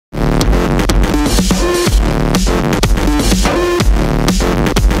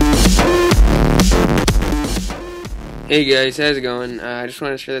Hey guys, how's it going? I just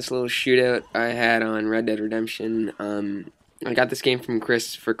want to share this little shootout I had on Red Dead Redemption. I got this game from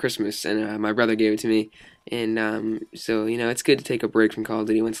Chris for Christmas, and my brother gave it to me. And so it's good to take a break from Call of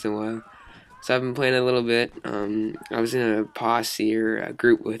Duty once in a while. So I've been playing a little bit. I was in a posse or a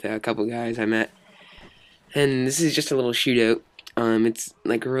group with a couple guys I met, and this is just a little shootout. It's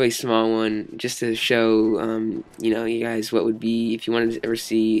like a really small one, just to show you guys what would be if you wanted to ever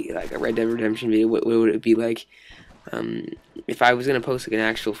see like a Red Dead Redemption video. What would it be like? Um, if I was gonna post like an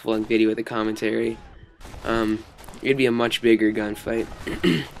actual full length video with a commentary, it'd be a much bigger gunfight,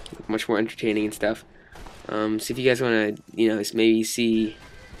 much more entertaining and stuff. So if you guys wanna, maybe see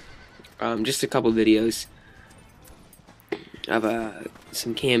just a couple videos of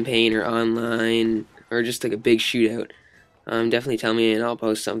some campaign or online or just like a big shootout, definitely tell me and I'll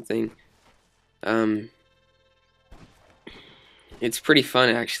post something. Um, it's pretty fun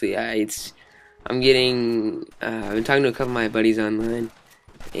actually. I've been talking to a couple of my buddies online,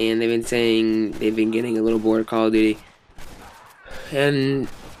 and they've been saying they've been getting a little bored of Call of Duty. And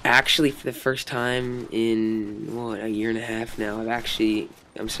actually, for the first time in, what, a year and a half now,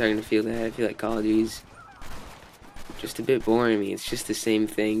 I'm starting to feel that. I feel like Call of Duty's just a bit boring to me. It's just the same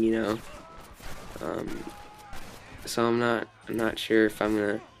thing. Um, so I'm not sure if I'm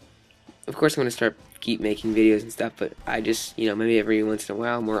gonna, of course I'm gonna keep making videos and stuff, but I just, maybe every once in a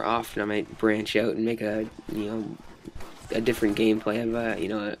while, more often, I might branch out and make a different gameplay of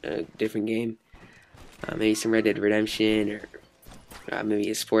a different game. Maybe some Red Dead Redemption, or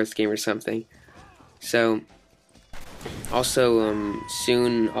maybe a sports game or something. So also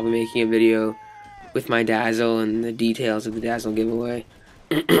soon I'll be making a video with my Dazzle and the details of the Dazzle giveaway.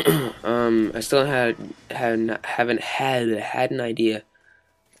 I still haven't had an idea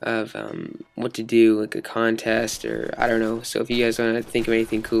of what to do, like a contest, or I don't know. So if you guys want to think of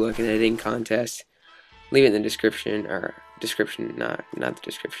anything cool, like an editing contest, leave it in the description, or not the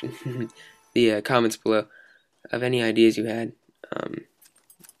description, the comments below of any ideas you had.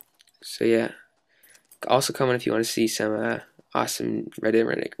 So yeah, also comment if you want to see some awesome Red Dead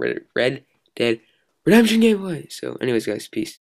Redemption gameplay. So anyways guys, peace.